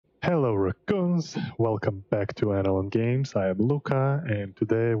Hello raccoons, welcome back to Analon Games. I am Luka and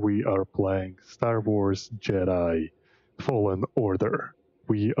today we are playing Star Wars Jedi Fallen Order.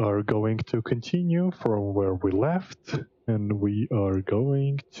 We are going to continue from where we left and we are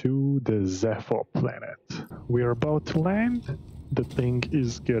going to the Zepho planet. We are about to land. The thing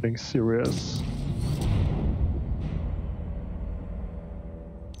is getting serious.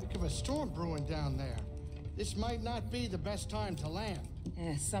 Think of a storm brewing down there. This might not be the best time to land.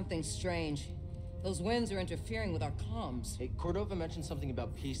 Something strange. Those winds are interfering with our comms. Hey, Cordova mentioned something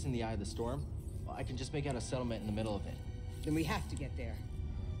about peace in the eye of the storm. Well, I can just make out a settlement in the middle of it. Then we have to get there.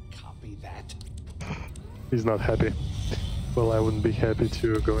 Copy that. He's not happy. Well, I wouldn't be happy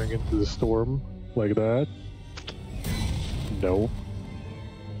too going into the storm like that. No.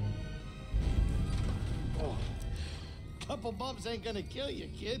 Oh, couple bumps ain't gonna kill you,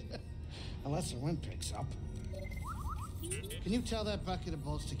 kid. Unless the wind picks up. Can you tell that bucket of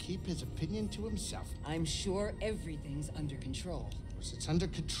bolts to keep his opinion to himself? I'm sure everything's under control. Once it's under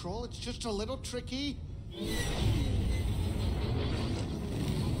control, it's just a little tricky.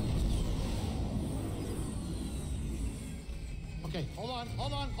 Okay, hold on.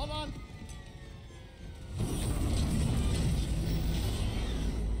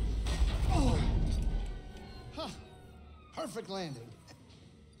 Oh! Huh. Perfect landing.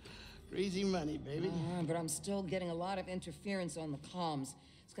 Easy money, baby. But I'm still getting a lot of interference on the comms.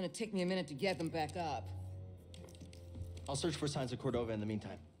 It's gonna take me a minute to get them back up. I'll search for signs of Cordova in the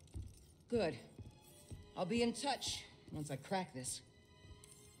meantime. Good. I'll be in touch once I crack this.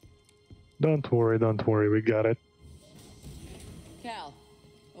 Don't worry, we got it. Cal,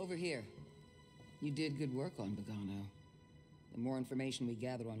 over here. You did good work on Bogano. The more information we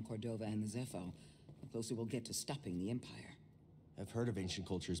gather on Cordova and the Zepho, the closer we'll get to stopping the Empire. I've heard of ancient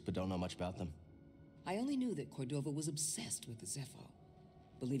cultures, but don't know much about them. I only knew that Cordova was obsessed with the Zepho,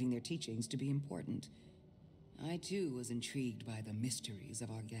 believing their teachings to be important. I too was intrigued by the mysteries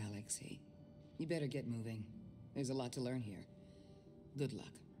of our galaxy. You better get moving. There's a lot to learn here. Good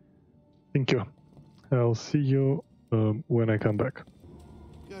luck. Thank you. I'll see you when I come back.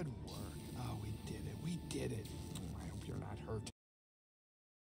 Good work. Oh, we did it. I hope you're not hurt.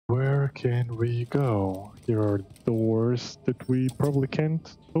 Where can we go? Here are doors that we probably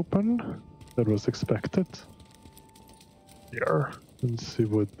can't open. That was expected. Here. Let's see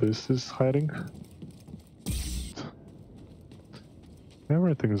what this is hiding.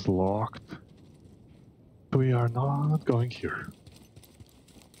 Everything is locked. We are not going here.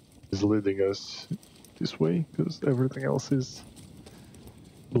 He's leading us this way because everything else is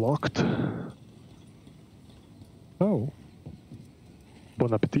blocked. Oh.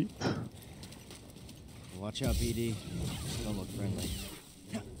 Bon appetit. Watch out, BD. Don't look friendly.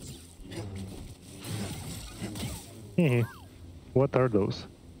 What are those?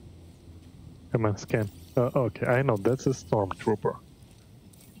 Come on, scan. Okay, I know, that's a stormtrooper.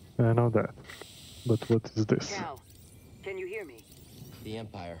 I know that. But what is this? Cal, can you hear me? The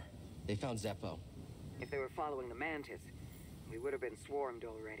Empire. They found Zepho. If they were following the Mantis, we would have been swarmed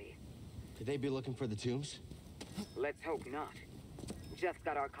already. Could they be looking for the tombs? Let's hope not. Just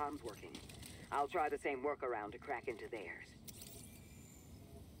got our comms working. I'll try the same workaround to crack into theirs.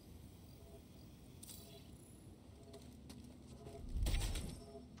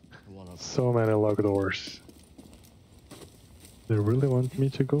 So many locked doors. They really want me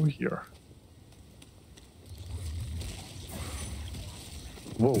to go here.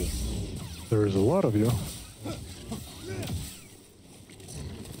 Whoa, there is a lot of you.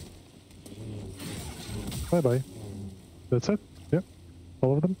 Bye-bye. That's it? Yep.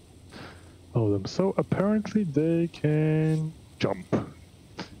 All of them? All of them. So apparently they can jump.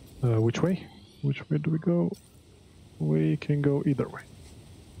 Which way? Which way do we go? We can go either way.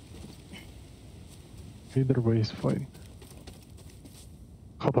 Either way is fine.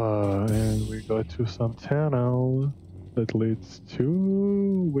 Hoppa, and we go to some tunnel that leads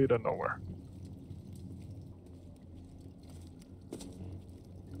to... we don't know where.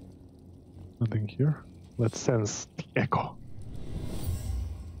 Nothing here. Let's sense the echo.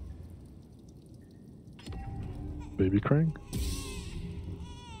 Baby crying?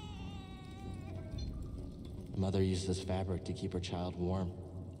 Mother used this fabric to keep her child warm.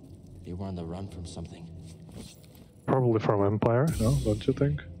 They were on the run from something. Probably from Empire, no? Don't you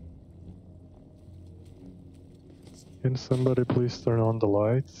think? Can somebody please turn on the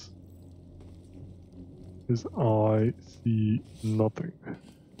lights? Because I see nothing.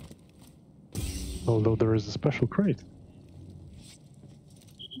 Although there is a special crate.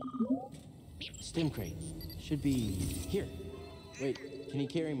 Stim crate. Should be here. Wait, can you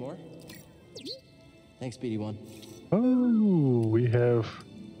carry more? Thanks, BD1. Oh, we have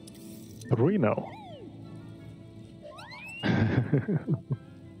 3 now.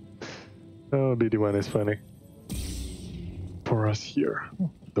 Oh, DD1 is funny. For us here,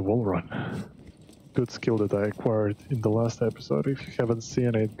 the wall run. Good skill that I acquired in the last episode. If you haven't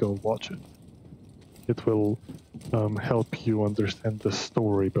seen it, go watch it. It will help you understand the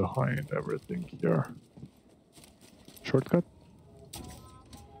story behind everything here. Shortcut?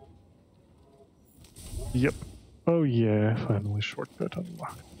 Yep. Oh yeah, finally shortcut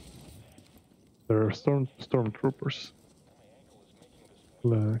unlocked. There are stormtroopers.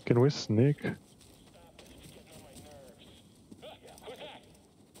 Can we sneak?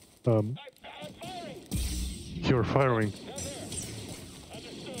 You're firing.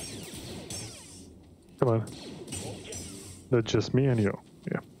 Come on. That's just me and you.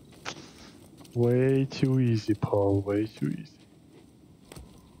 Yeah. Way too easy, Paul. Way too easy.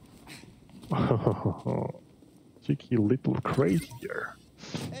 Cheeky little crate here.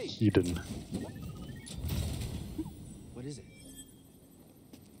 Hey. Hidden. What is it?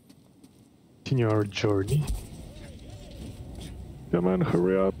 Continue our journey. Come on,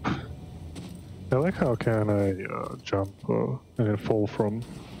 hurry up. I like how can I jump and then fall from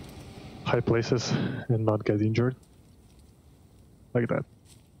high places and not get injured. Like that.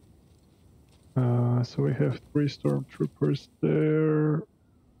 So we have 3 stormtroopers there.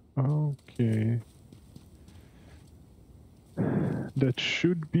 Okay. That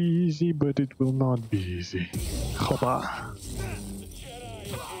should be easy, but it will not be easy. Hoppa.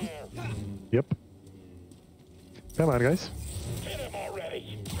 Yep. Come on, guys. Get him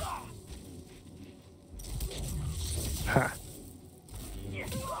already. Ha.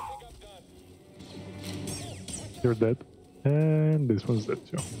 You're dead. And this one's dead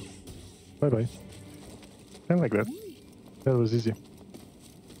too. Bye bye. I like that. That was easy.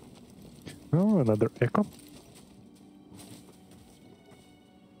 Oh, another echo.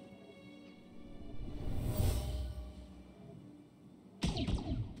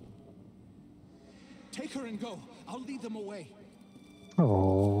 Take her and go. I'll lead them away.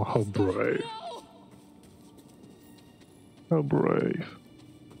 Oh, how brave. How brave.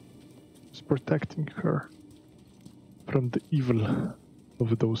 Just protecting her from the evil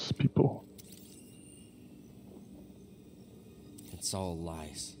of those people. It's all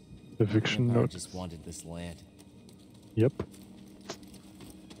lies. Eviction Empire notice. just wanted this land. Yep.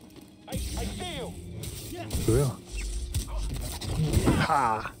 I see you. Yeah.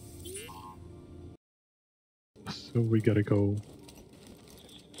 Ha! So we gotta go.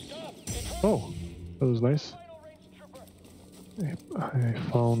 Oh, that was nice. I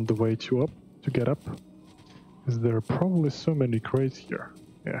found the way to get up. Because there are probably so many crates here.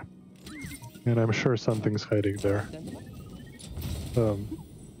 Yeah. And I'm sure something's hiding there.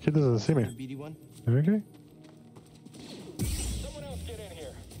 He doesn't see me. BD1? Okay. Someone else get in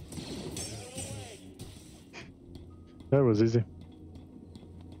here. That was easy.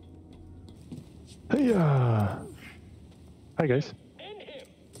 Hey, hi guys. In him.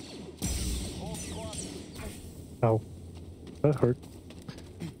 Ow. That hurt.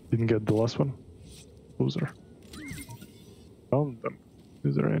 Didn't get the last one. Loser. Found them.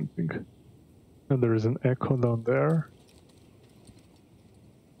 Is there anything? And there is an echo down there.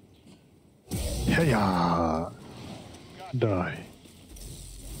 Hey-ya! Die.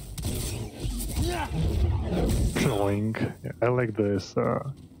 Killing. Yeah, I like this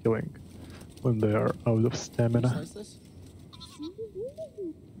killing when they are out of stamina. Slice this?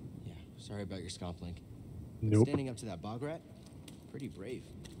 Yeah, sorry about your scomp link. Nope. Standing up to that bog rat? Pretty brave.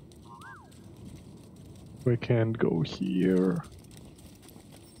 We can't go here.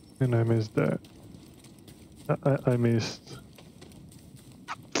 And I missed that. I missed.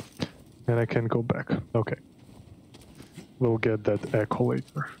 And I can go back. Okay. We'll get that echo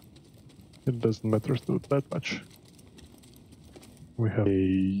later. It doesn't matter that much. We have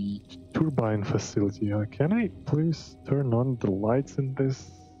a turbine facility. Can I please turn on the lights in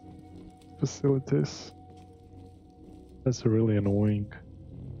this facilities? That's really annoying.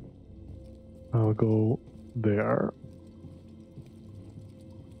 I'll go there.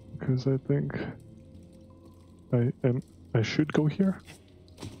 Because I think I should go here.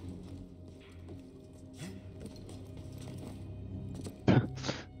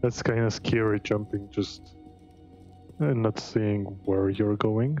 That's kind of scary, jumping just and not seeing where you're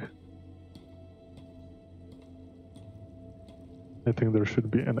going. I think there should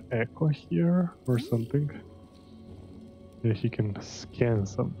be an echo here or something. Yeah, he can scan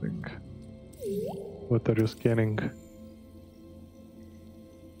something. What are you scanning?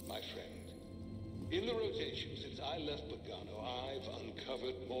 My friend, in the rotation since I left Pagano, I've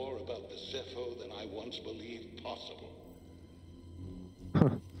uncovered more about the Zepho than I once believed possible.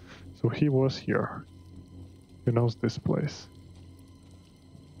 So he was here. He knows this place.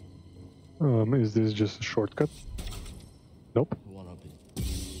 Is this just a shortcut? Nope. One open.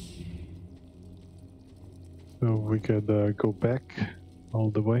 So we could go back all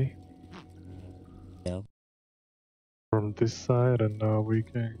the way. Yeah. From this side, and now we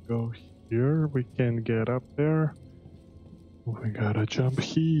can go here. We can get up there. We gotta jump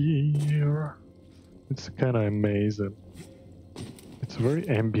here. It's kind of amazing. It's very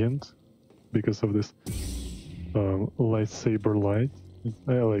ambient because of this lightsaber light.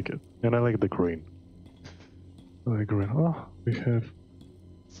 I like it, and I like the green. I like green. Oh, we have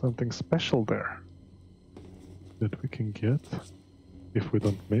something special there that we can get. If we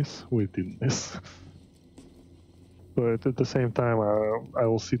don't miss, we didn't miss. But at the same time, I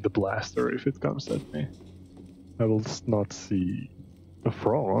will see the blaster if it comes at me. I will not see a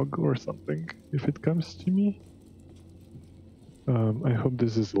frog or something if it comes to me. I hope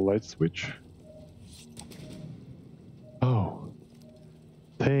this is a light switch. Oh,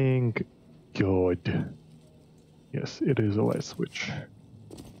 thank God. Yes, it is a light switch.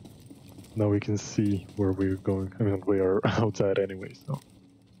 Now we can see where we're going. I mean, we are outside anyway, so.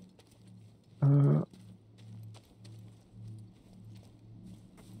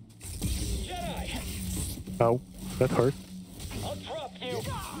 Jedi! Ow, that hurt. I'll drop you!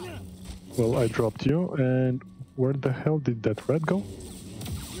 Well, I dropped you, and where the hell did that red go?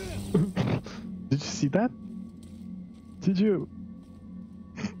 Did you see that? Did you?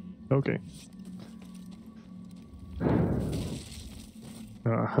 Okay.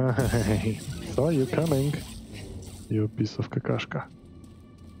 I saw you coming, you piece of kakashka.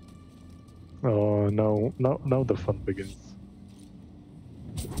 Oh no, now the fun begins.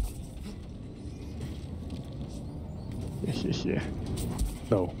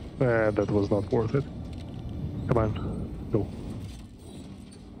 No, that was not worth it. Come on, go.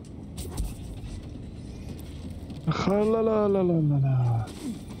 La la la la la la.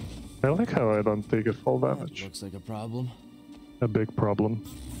 I like how I don't take a fall damage. Looks like a problem. A big problem.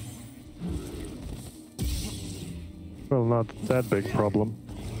 Well, not that big problem.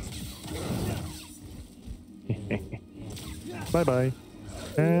 Bye bye.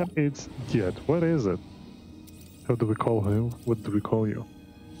 And it's Jet. What is it? How do we call him? What do we call you?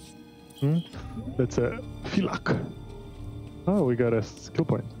 That's a Filak. Oh, we got a skill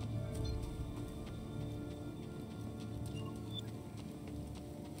point.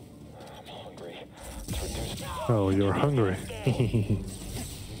 I'm hungry. Let's reduce... Oh, you're hungry. Hit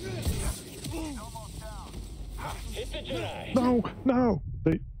the Jedi! No, no!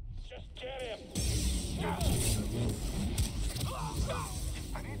 They... Just get him!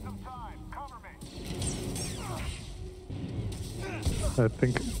 I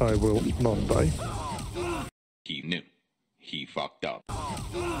think I will not die. He knew. He fucked up.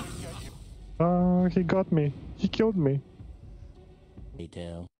 Oh, he got me. He killed me.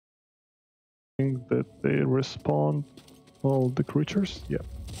 Detail. Think that they respawn all the creatures? Yeah.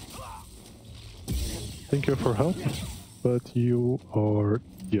 Thank you for help, but you are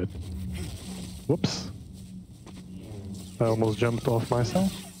dead. Whoops. I almost jumped off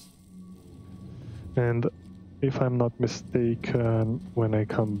myself. And if I'm not mistaken, when I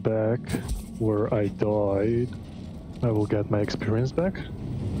come back where I died, I will get my experience back.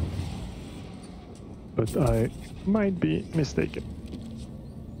 But I might be mistaken.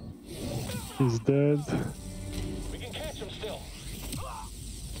 He's dead. We can catch him still.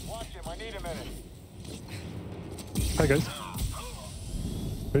 Watch him, I need a minute. Hi guys.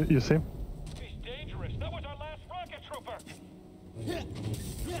 You see him? He's dangerous. That was our last rocket trooper.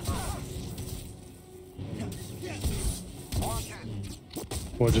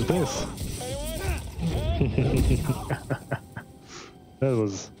 Watch this. That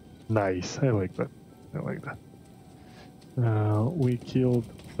was nice. I like that. I like that. We killed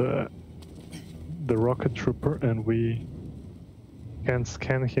the rocket trooper, and we can't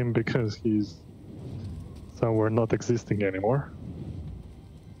scan him because he's somewhere not existing anymore.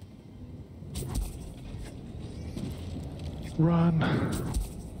 Run!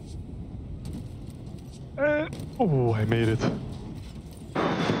 Oh, I made it.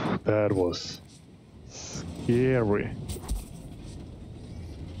 That was scary.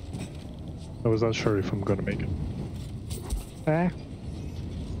 I was not sure if I'm gonna make it. Ah!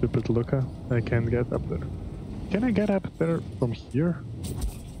 Stupid Luka. I can't get up there. Can I get up there from here?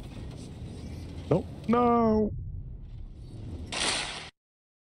 No. No!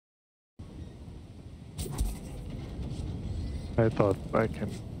 I thought I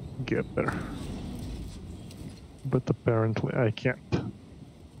can get there. But apparently I can't.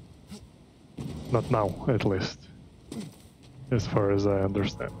 Not now, at least. As far as I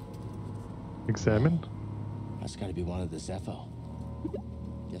understand. Examine? That's gotta be one of the Zepho.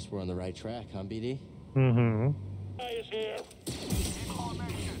 Guess we're on the right track, huh, BD? Mm-hmm. Is here.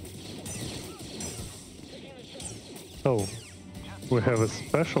 Oh, we have a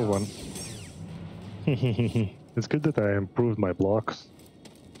special one. It's good that I improved my blocks.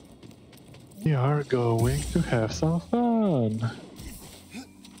 We are going to have some fun.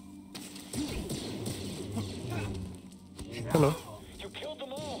 Hello. You killed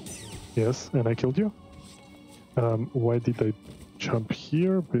them all. Yes, and I killed you. Why did I jump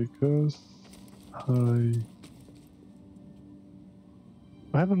here? Because I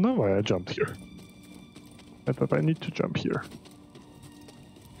don't know why I jumped here. I thought I need to jump here.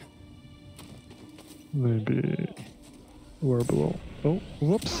 Maybe we're below. Oh,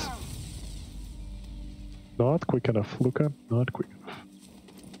 whoops. Not quick enough, Luka. Not quick enough.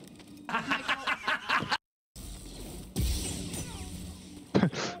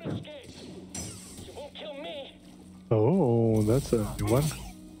 You won't kill me. Oh, that's a new one.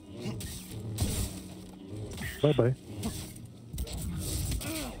 Bye-bye.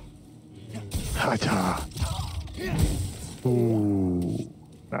 Hacha! Ooh,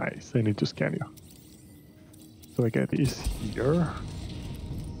 nice. I need to scan you. So I get these here.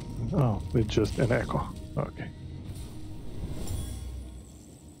 Oh, it's just an echo. Okay.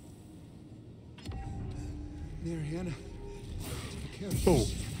 There, Hannah. Take care. Oh,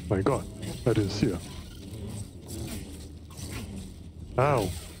 my god. I didn't see her. Ow.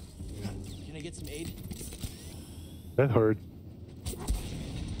 Can I get some aid? That hurt.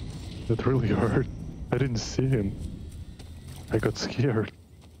 That really hurt. I didn't see him. I got scared.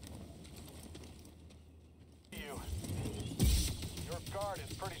 Your guard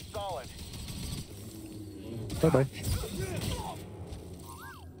is pretty solid. Bye-bye.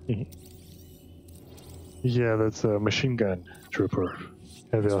 Yeah, that's a machine gun trooper.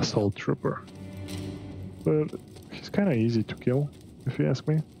 Heavy assault trooper. But he's kind of easy to kill, if you ask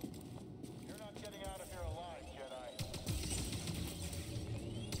me. You're not getting out of here alive, Jedi.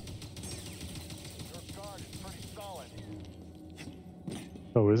 Your guard is pretty solid.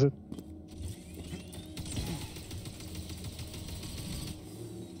 Oh, is it?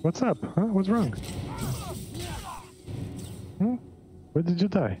 What's up? Huh? What's wrong? Hmm? Where did you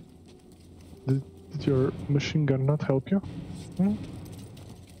die? Did your machine gun not help you? Hmm?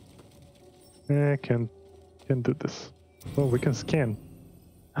 Can't do this. Oh, we can scan.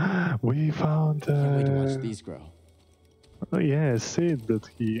 We found. Can't wait to watch these grow. Oh, yeah, Sid that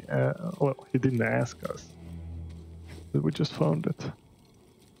he. Well, he didn't ask us, but we just found it.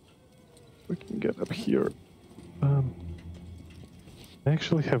 We can get up here. I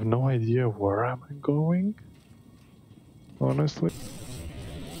actually have no idea where I'm going. Honestly.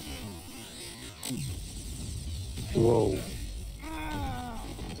 Whoa.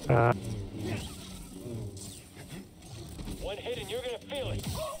 One hit and you're gonna feel it.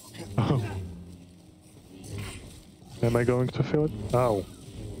 Oh. Am I going to feel it? Ow.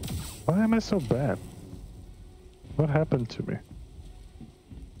 Why am I so bad? What happened to me?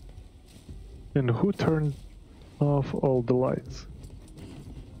 And who turned off all the lights?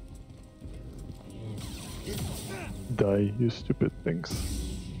 Die, you stupid things.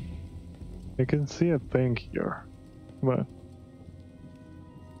 I can see a thing here. But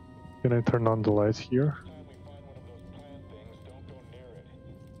can I turn on the lights here? Time we find one of those plant things, don't go near it.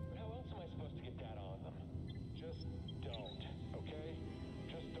 But how else am I supposed to get data on them? Just don't, okay?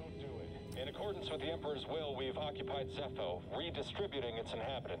 Just don't do it. In accordance with the Emperor's will, we've occupied Zepho, redistributing its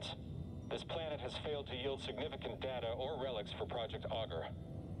inhabitants. This planet has failed to yield significant data or relics for Project Augur.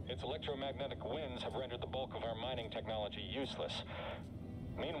 Its electromagnetic winds have rendered the bulk of our mining technology useless.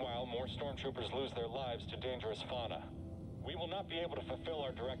 Meanwhile, more stormtroopers lose their lives to dangerous fauna. We will not be able to fulfill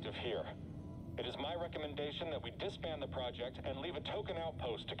our directive here. It is my recommendation that we disband the project and leave a token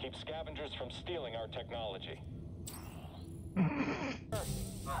outpost to keep scavengers from stealing our technology.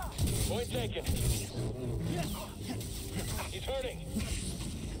 Point taken. He's hurting.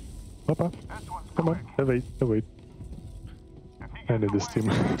 Papa, come on, wait. I need this team.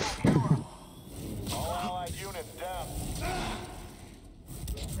 All allied units down.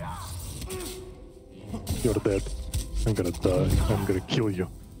 You're dead. I'm gonna die. I'm gonna kill you.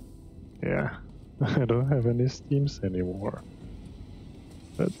 Yeah. I don't have any steams anymore.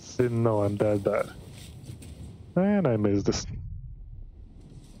 Let's see. No, I'm that bad. And I missed this.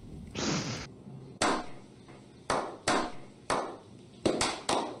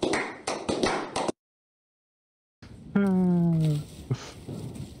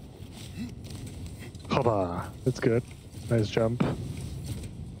 Hoppa! That's good. Nice jump.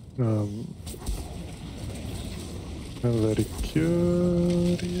 I'm very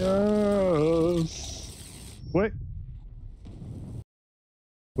curious. Wait.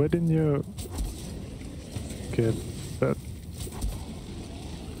 Why didn't you get that?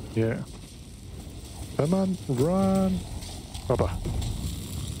 Yeah. Come on, run. Papa.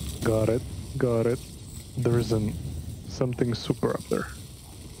 Got it. Got it. There's something super up there.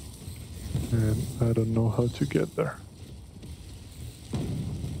 And I don't know how to get there.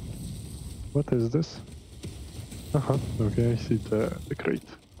 What is this? Uh-huh. Okay, I see the crate.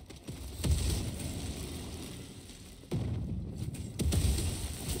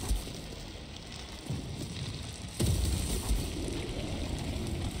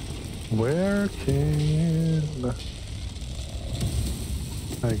 Where can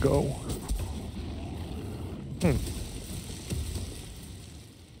I go?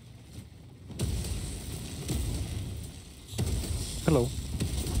 Hello.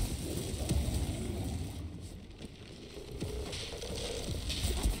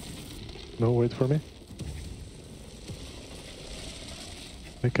 No, wait for me.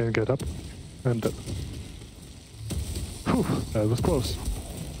 I can get up. And then. Whew, that was close.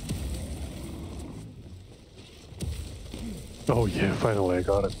 Oh yeah, finally I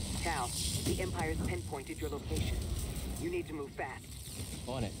got it. Cal, the Empire's pinpointed your location. You need to move fast.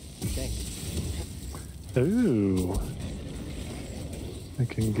 On it. Thanks. Ooh. I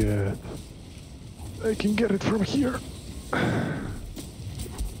can get it from here.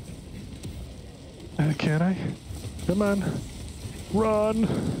 Can I? Come on. Run.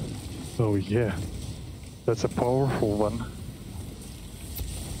 Oh yeah. That's a powerful one.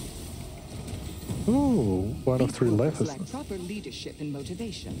 Ooh, one of 3 life These lack essence. proper leadership and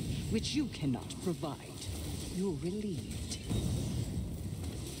motivation, which you cannot provide. You're relieved.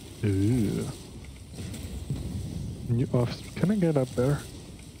 Ooh. New officer. Can I get up there?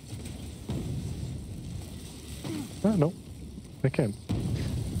 Ah, no. I can't.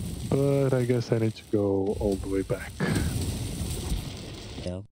 But I guess I need to go all the way back.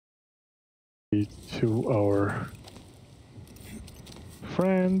 No. To our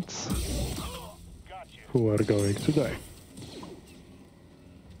friends who are going to die.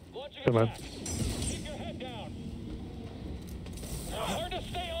 Come on. Keep your head down. Hard to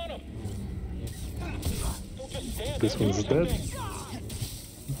stay on him. Don't just stand This there, one's do dead. something.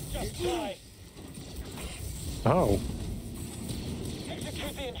 Just die. How?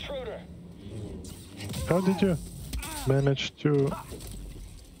 Execute the intruder. How did you manage to...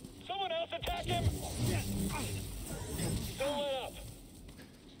 Someone else attack him. Don't let up.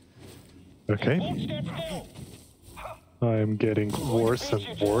 Okay. Won't stand still. I'm getting worse and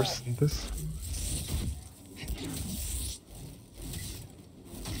worse in this.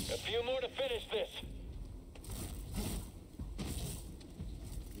 A few more to finish this.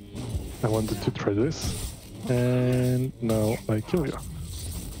 I wanted to try this. And now I kill you.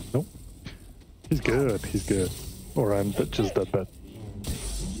 Nope. He's good, he's good. Or I'm just that bad.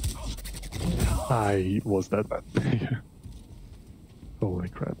 I was that bad. Holy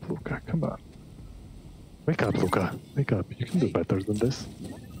crap, Luka, come on. Wake up, Luka. Wake up. You can do better than this.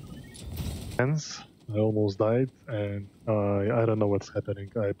 Hence, I almost died, and I don't know what's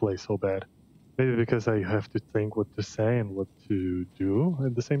happening. I play so bad. Maybe because I have to think what to say and what to do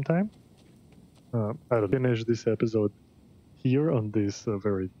at the same time. I don't finish this episode here on this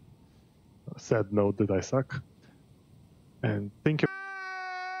very sad note that I suck. And thank you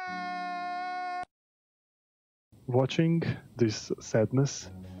for watching this sadness.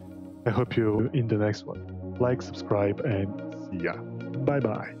 I hope you in the next one. Like, subscribe, and see ya. Bye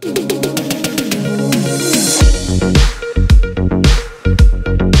bye.